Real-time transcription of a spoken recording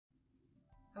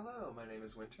Hello, my name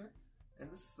is Winter, and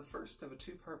this is the first of a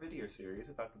two-part video series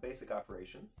about the basic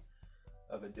operations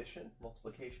of addition,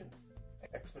 multiplication,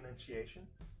 exponentiation,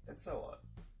 and so on.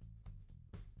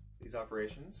 These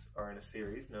operations are in a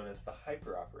series known as the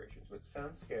hyperoperations, which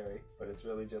sounds scary, but it's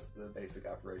really just the basic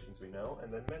operations we know,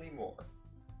 and then many more.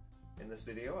 In this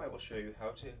video, I will show you how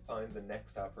to find the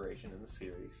next operation in the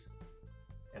series,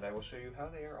 and I will show you how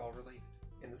they are all related.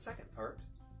 In the second part,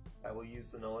 I will use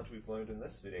the knowledge we've learned in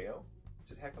this video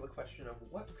to tackle the question of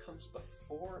what comes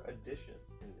before addition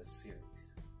in this series.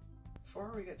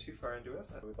 Before we get too far into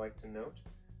this, I would like to note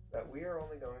that we are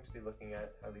only going to be looking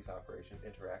at how these operations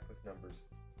interact with numbers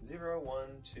 0, 1,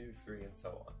 2, 3, and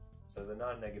so on, so the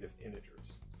non-negative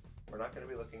integers. We're not going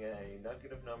to be looking at any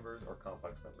negative numbers or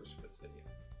complex numbers for this video.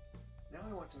 Now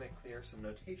I want to make clear some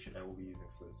notation I will be using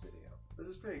for this video. This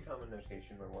is pretty common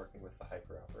notation when working with the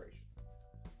hyperoperations.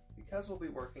 Because we'll be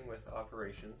working with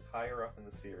operations higher up in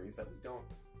the series that we don't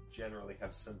generally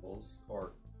have symbols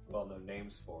or well-known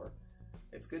names for,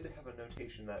 it's good to have a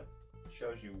notation that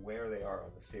shows you where they are on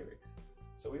the series.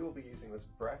 So we will be using this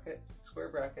bracket, square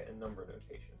bracket, and number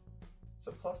notation.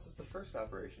 So plus is the first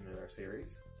operation in our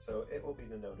series, so it will be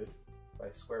denoted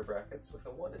by square brackets with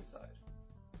a 1 inside.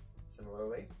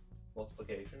 Similarly,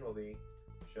 multiplication will be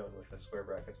shown with the square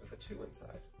brackets with a 2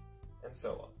 inside, and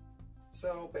so on.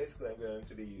 So basically I'm going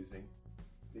to be using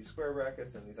these square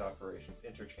brackets and these operations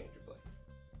interchangeably.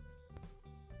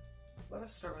 Let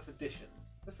us start with addition,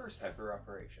 the first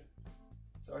hyperoperation.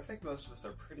 So I think most of us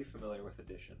are pretty familiar with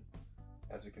addition.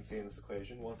 As we can see in this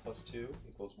equation, 1 plus 2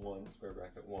 equals 1, square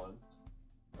bracket 1,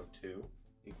 of 2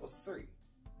 equals 3.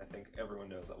 I think everyone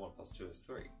knows that 1 plus 2 is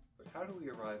 3. But how do we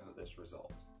arrive at this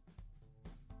result?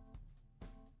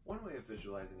 One way of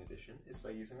visualizing addition is by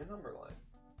using a number line.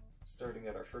 Starting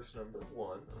at our first number, 1,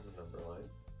 on the number line,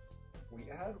 we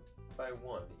add by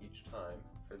 1 each time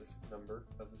for this number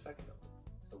of the second number.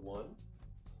 So 1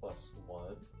 plus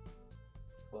 1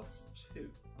 plus 2.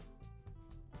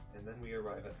 And then we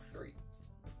arrive at 3.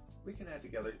 We can add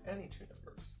together any two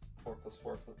numbers. 4 plus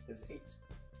 4 is 8.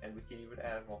 And we can even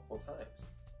add multiple times.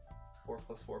 4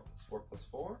 plus 4 plus 4 plus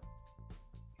 4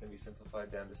 can be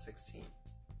simplified down to 16.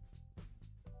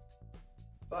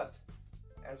 But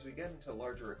as we get into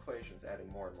larger equations adding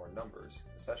more and more numbers,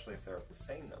 especially if they're of the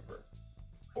same number,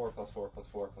 4 plus 4 plus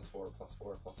 4 plus 4 plus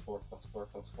 4 plus 4 plus 4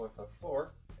 plus 4 plus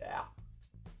 4,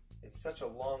 it's such a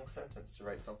long sentence to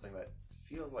write something that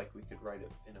feels like we could write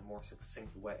it in a more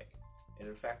succinct way. And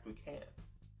in fact we can.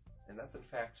 And that's in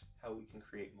fact how we can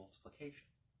create multiplication.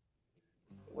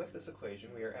 With this equation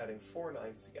we are adding 4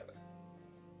 9s together.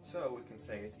 So we can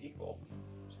say it's equal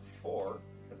to 4,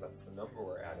 because that's the number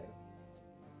we're adding,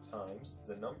 times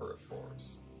the number of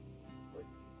 4s,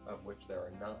 of which there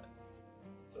are 9.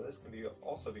 So this can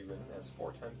also be written as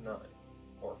 4 times 9,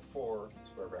 or 4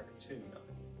 square bracket 2 9.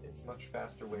 It's a much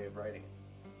faster way of writing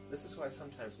it. This is why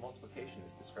sometimes multiplication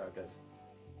is described as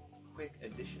quick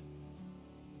addition.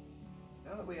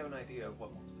 Now that we have an idea of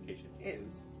what multiplication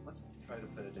is, let's try to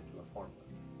put it into a formula.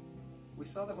 We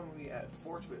saw that when we add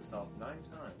 4 to itself 9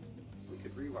 times, we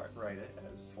could rewrite it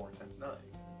as 4 times 9.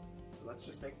 So let's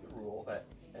just make the rule that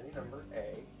any number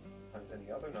a times any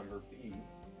other number b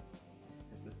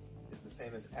is the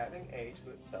same as adding a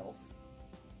to itself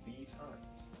b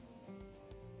times.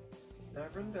 Now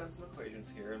I've written down some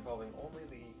equations here involving only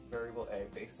the variable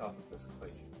a based off of this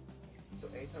equation. So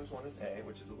a times 1 is a,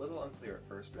 which is a little unclear at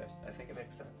first, but I think it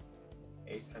makes sense.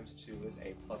 A times 2 is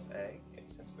a plus a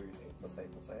times 3 is a plus a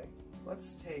plus a.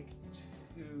 Let's take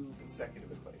two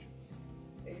consecutive equations.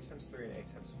 A times 3 and a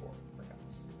times 4, perhaps.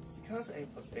 Because a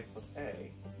plus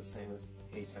a is the same as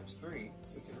a times 3,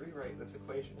 we can rewrite this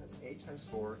equation as a times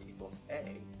 4 equals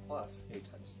a plus a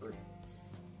times 3.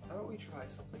 How about we try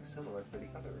something similar for the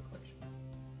other equations?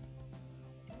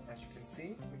 As you can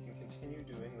see, we can continue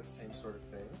doing the same sort of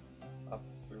thing up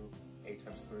through a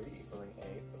times 3 equaling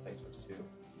a plus a times 2,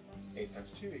 a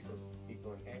times 2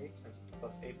 equaling a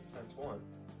plus a times 1,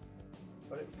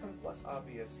 but it becomes less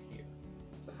obvious here.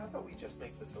 So how about we just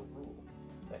make this a rule,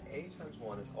 that a times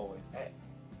 1 is always a.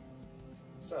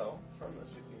 So, from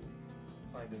this we can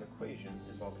find an equation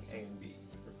involving a and b,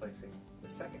 replacing the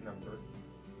second number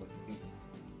with b.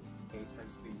 A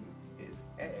times b is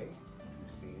a,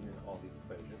 we've seen in all these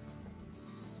equations,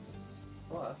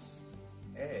 plus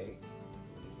a,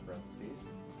 in these parentheses,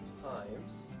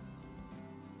 times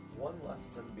 1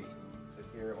 less than b. So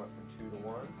here it went from 2 to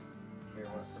 1, here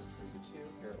it went from 3 to 2,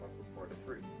 here it went from 4 to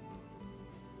 3.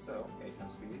 So a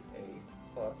times b is a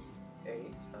plus a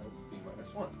times b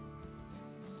minus 1.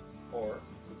 Or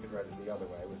we could write it the other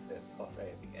way with the plus a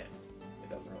at the end. It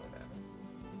doesn't really matter.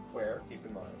 Where, keep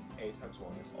in mind, a times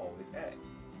 1 is always a.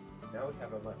 Now we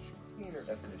have a much cleaner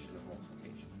definition of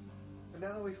multiplication. But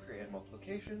now that we've created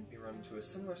multiplication, we run into a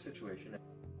similar situation.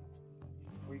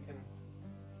 We can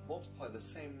multiply the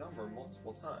same number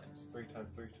multiple times. 3 times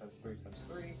 3 times 3 times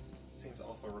 3 seems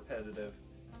awful repetitive,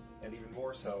 and even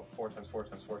more so, 4 times 4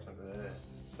 times 4 times,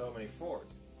 so many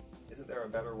 4s. Isn't there a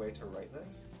better way to write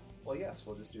this? Well, yes,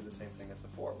 we'll just do the same thing as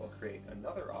before. We'll create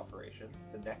another operation,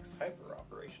 the next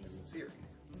hyperoperation in the series.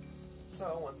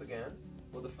 So, once again,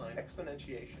 we'll define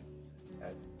exponentiation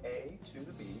as a to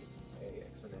the b, a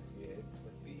exponentiated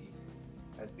with b,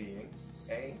 as being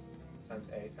a times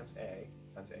a times a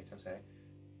times a times a,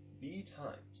 b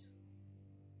times.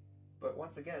 But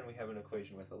once again, we have an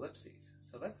equation with ellipses.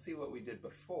 So let's see what we did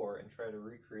before and try to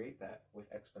recreate that with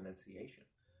exponentiation.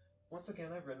 Once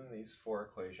again, I've written these 4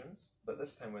 equations, but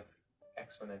this time with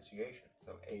exponentiation.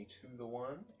 So a to the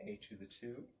 1, a to the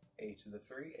 2, a to the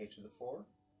 3, a to the 4,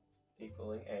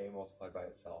 equaling a multiplied by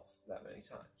itself that many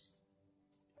times.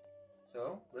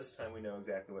 So this time we know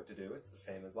exactly what to do. It's the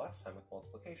same as last time with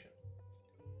multiplication.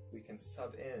 We can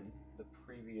sub in the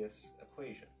previous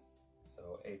equation.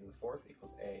 So a to the 4th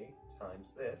equals a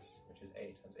times this, which is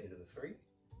a times a to the 3.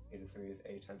 A to the 3 is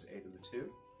a times a to the 2.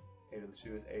 A to the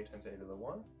 2 is a times a to the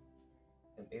 1.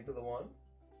 And a to the 1,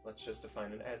 let's just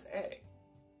define it as a.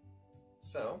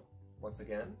 So, once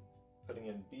again, putting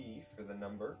in b for the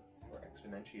number we're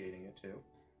exponentiating it to.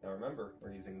 Now remember,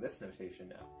 we're using this notation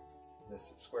now.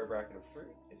 This square bracket of 3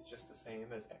 is just the same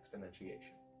as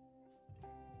exponentiation.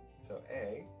 So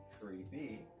a,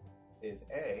 3b, is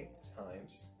a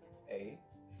times a,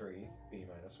 3b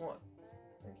minus 1.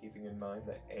 And keeping in mind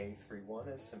that a, 3, 1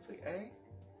 is simply a,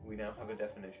 we now have a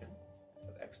definition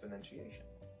of exponentiation.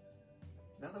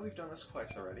 Now that we've done this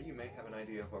twice already, you may have an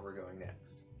idea of where we're going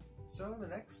next. So the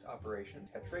next operation,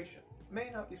 tetration, may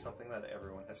not be something that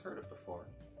everyone has heard of before,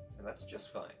 and that's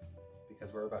just fine,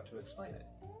 because we're about to explain it.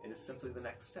 It is simply the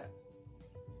next step.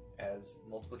 As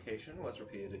multiplication was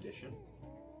repeated addition,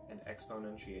 and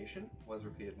exponentiation was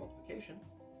repeated multiplication,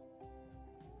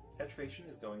 tetration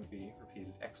is going to be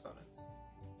repeated exponents.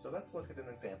 So let's look at an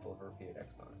example of a repeated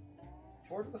exponent.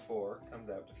 4 to the 4 comes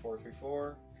out to 4, 3,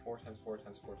 4, 4 times 4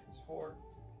 times 4 times 4,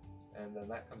 and then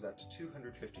that comes out to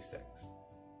 256.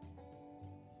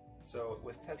 So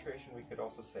with tetration we could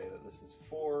also say that this is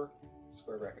 4,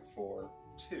 square bracket 4,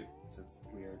 2, since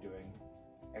we are doing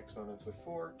exponents with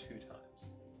 4 2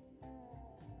 times.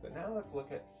 But now let's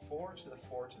look at 4 to the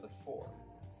 4 to the 4.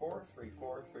 4, 3,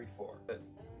 4, 3, 4. But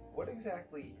what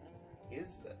exactly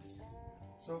is this?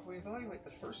 So if we evaluate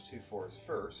the first 2 4s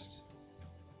first,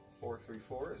 4, 3,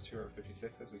 4 is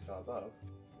 256 as we saw above,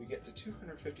 we get to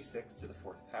 256 to the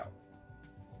 4th power.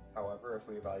 However, if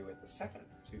we evaluate the second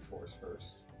 2 4s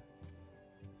first,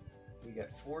 we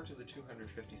get 4 to the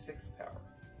 256th power.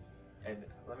 And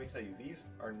let me tell you, these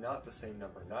are not the same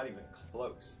number, not even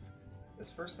close. This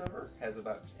first number has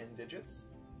about 10 digits,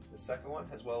 the second one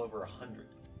has well over 100.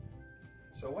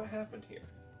 So what happened here?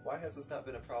 Why has this not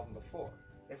been a problem before?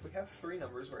 If we have 3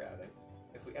 numbers we're adding,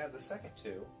 if we add the second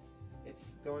 2,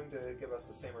 it's going to give us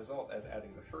the same result as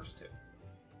adding the first 2.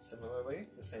 Similarly,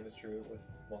 the same is true with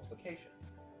multiplication.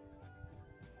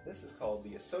 This is called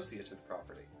the associative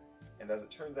property, and as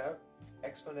it turns out,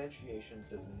 exponentiation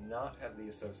does not have the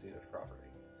associative property,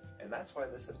 and that's why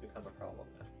this has become a problem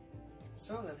now.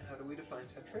 So then, how do we define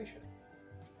tetration?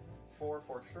 4,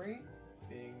 4, 3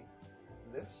 being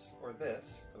this or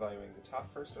this, evaluating the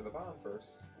top first or the bottom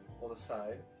first, we'll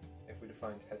decide if we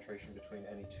define tetration between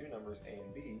any 2 numbers a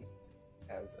and b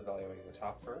as evaluating the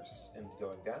top first and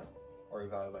going down, or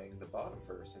evaluating the bottom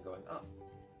first and going up.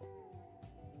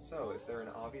 So, is there an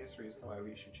obvious reason why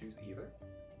we should choose either?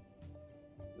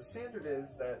 The standard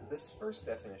is that this first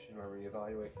definition, where we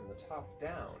evaluate from the top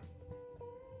down,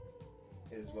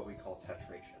 is what we call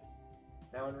tetration.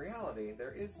 Now in reality,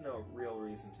 there is no real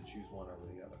reason to choose one over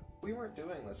the other. We weren't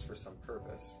doing this for some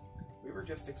purpose. We were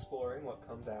just exploring what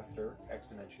comes after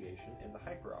exponentiation in the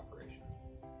hyperoperations.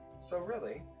 So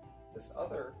really, this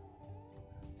other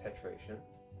tetration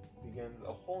begins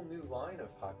a whole new line of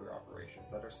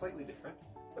hyperoperations that are slightly different,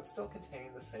 but still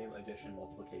contain the same addition,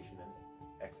 multiplication,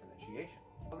 and exponentiation.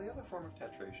 While the other form of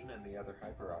tetration and the other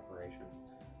hyperoperations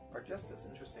are just as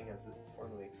interesting as the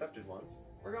formally accepted ones,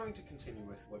 we're going to continue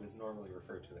with what is normally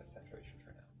referred to as tetration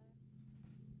for now.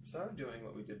 So, doing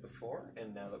what we did before,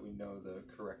 and now that we know the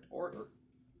correct order,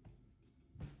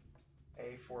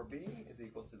 a4b is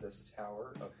equal to this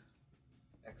tower of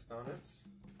exponents,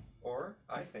 or,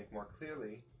 I think more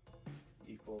clearly,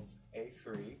 equals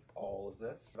a3, all of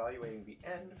this, evaluating the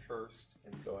end first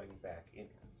and going back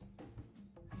inwards.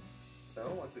 So,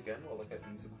 once again, we'll look at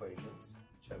these equations,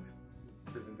 which have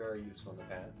proven very useful in the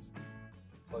past.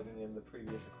 plugging in the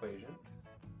previous equation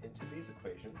into these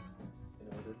equations in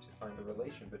order to find a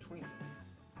relation between them.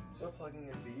 So plugging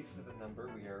in b for the number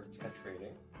we are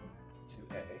tetrating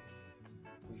to a,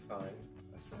 we find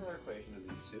a similar equation to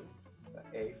these two.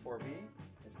 A for b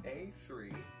is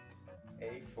a3,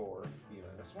 a4, b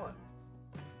minus 1,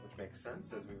 which makes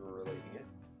sense as we were relating it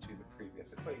to the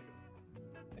previous equation.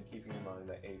 And keeping in mind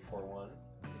that a41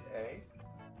 is a,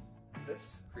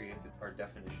 this creates our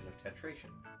definition of tetration.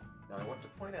 Now I want to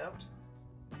point out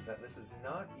that this is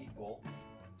not equal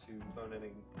to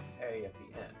exponenting a at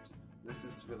the end. This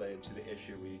is related to the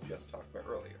issue we just talked about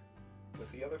earlier.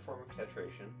 With the other form of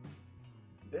tetration,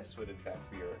 this would in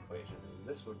fact be our equation, and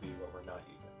this would be what we're not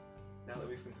using. Now that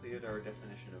we've completed our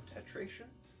definition of tetration,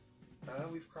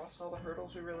 we've crossed all the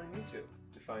hurdles we really need to.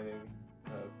 Defining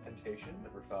pentation,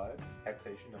 number 5,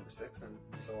 hexation, number 6, and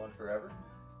so on forever,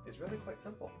 is really quite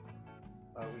simple.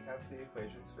 We have the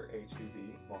equations for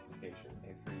a2b, multiplication,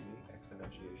 a3b,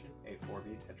 exponentiation,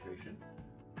 a4b, tetration,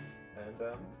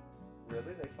 and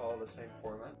really they follow the same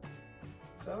format.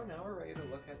 So now we're ready to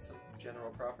look at some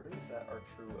general properties that are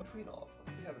true between all of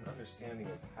them. We have an understanding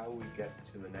of how we get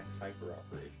to the next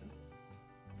hyperoperation,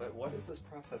 but what is this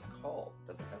process called?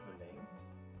 Does it have a name?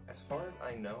 As far as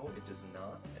I know, it does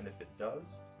not, and if it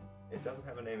does, it doesn't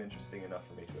have a name interesting enough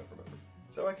for me to have remembered.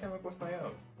 So I came up with my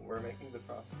own. We're making the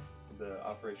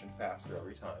operation faster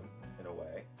every time, in a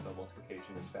way. So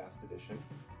multiplication is fast addition,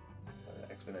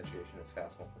 exponentiation is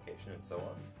fast multiplication, and so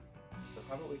on. So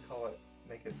how about we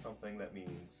make it something that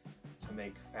means to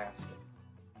make faster.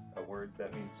 A word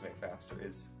that means to make faster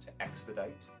is to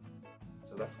expedite.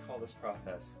 So let's call this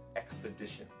process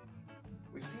expedition.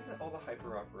 We've seen that all the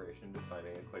hyperoperation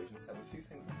defining equations have a few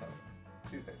things in common.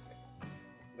 Two things maybe.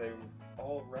 They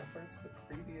all reference the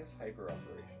previous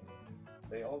hyperoperation.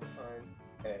 They all define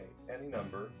any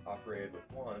number operated with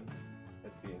 1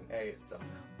 as being a itself.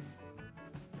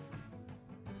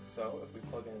 So if we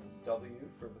plug in w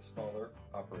for the smaller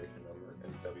operation number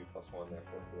and w plus 1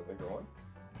 therefore for the bigger one,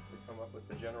 we come up with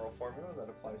the general formula that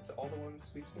applies to all the ones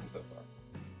we've seen so far.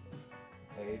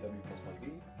 aw plus 1b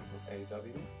equals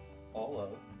aw, all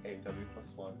of aw plus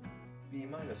 1 b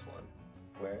minus 1,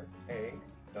 where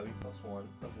aw plus 1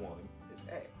 of 1 is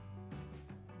a.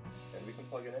 And we can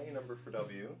plug in any number for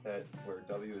w where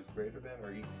w is greater than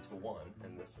or equal to 1,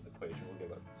 and this equation will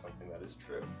give us something that is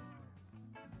true.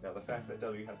 Now the fact that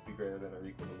w has to be greater than or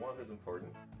equal to 1 is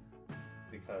important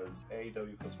because aw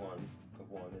plus 1 of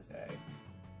 1 is a.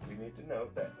 We need to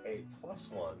note that a plus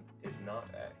 1 is not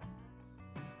a.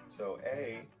 So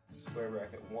a square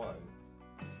bracket 1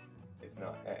 is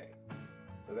not a.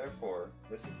 So therefore,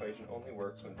 this equation only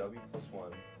works when w plus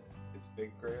 1 is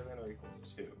greater than or equal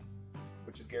to 2,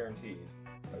 which is guaranteed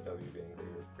by w being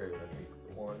greater than or equal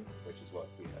to 1, which is what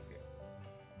we have here.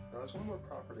 Now there's one more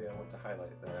property I want to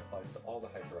highlight that applies to all the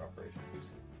hyperoperations we've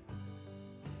seen.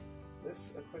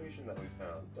 This equation that we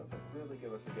found doesn't really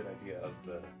give us a good idea of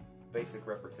the basic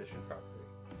repetition property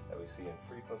that we see in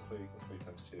 3 plus 3 equals 3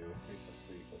 times 2, 3 times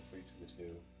 3 equals 3 to the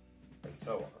 2, and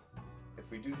so on. If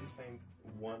we do the same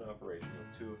one operation with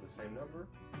 2 of the same number,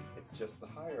 it's just the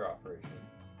higher operation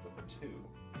with a 2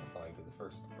 applying to the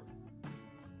first number.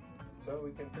 So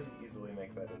we can pretty easily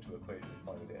make that into an equation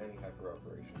applying to any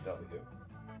hyperoperation w.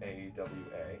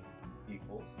 AWA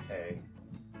equals a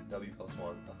w plus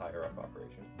 1, the higher up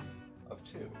operation, of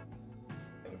 2.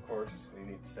 And of course, we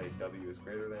need to say w is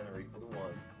greater than or equal to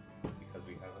 1 because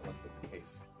we haven't looked at the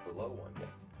case below 1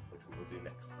 yet, which we will do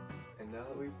next time. And now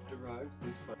that we've derived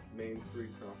these main 3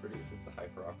 properties of the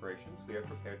hyperoperations, we are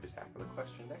prepared to tackle the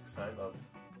question next time of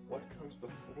what comes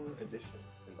before addition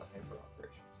in the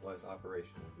hyperoperations? What is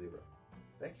operation 0?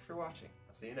 Thank you for watching.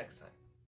 I'll see you next time.